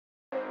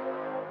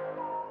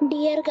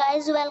Dear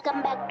guys,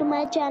 welcome back to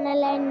my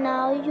channel and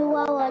now you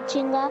are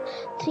watching a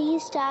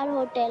 3-star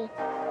hotel.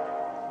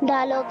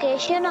 The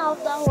location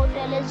of the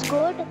hotel is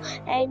good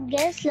and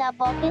guests love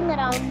walking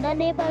around the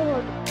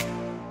neighborhood.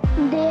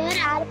 There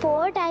are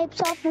 4 types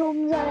of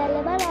rooms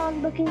available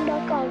on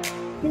booking.com.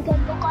 You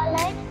can book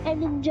online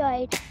and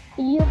enjoy it.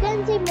 You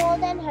can see more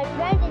than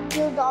 100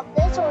 reviews of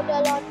this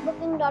hotel on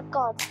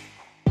booking.com.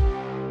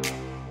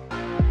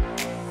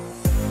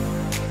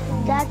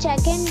 The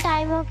check-in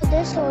time of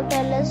this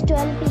hotel is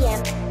 12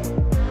 p.m.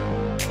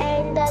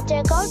 and the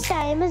check-out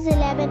time is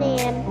 11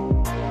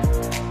 a.m.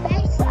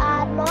 Pets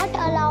are not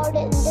allowed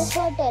in this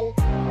hotel.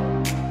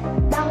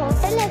 The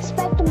hotel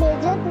accepts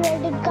major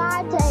credit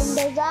cards and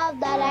reserves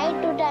the right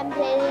to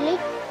temporarily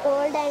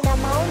hold an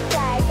amount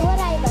prior to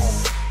arrival.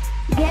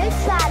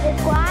 Guests are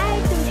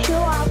required to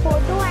show a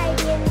photo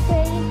ID and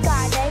credit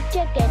card at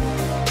check-in.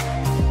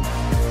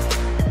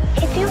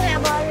 If you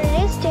have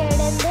already stayed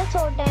in this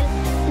hotel,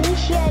 please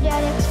share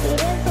your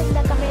experience in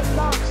the comment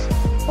box.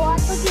 For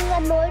booking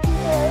and more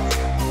details,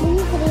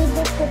 please read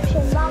the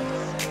description box.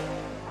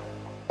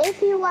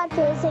 If you are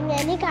facing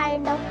any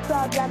kind of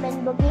problem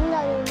in booking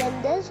a room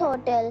in this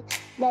hotel,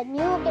 then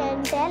you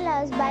can tell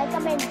us by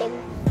commenting.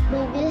 We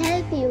will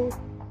help you.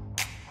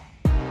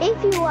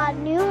 If you are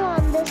new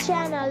on this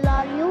channel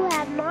or you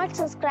have not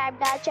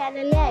subscribed our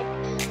channel yet,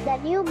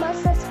 then you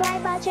must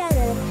subscribe our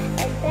channel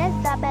and press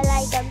the bell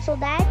icon so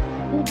that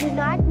you do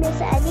not miss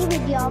any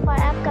video of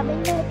our upcoming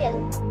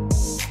hotel.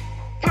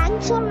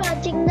 Thanks for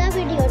watching the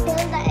video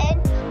till the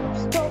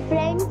end. So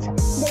friends,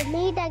 we'll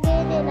meet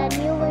again in a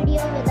new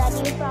video with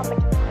a new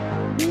property.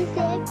 Be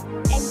safe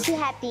and be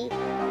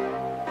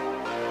happy.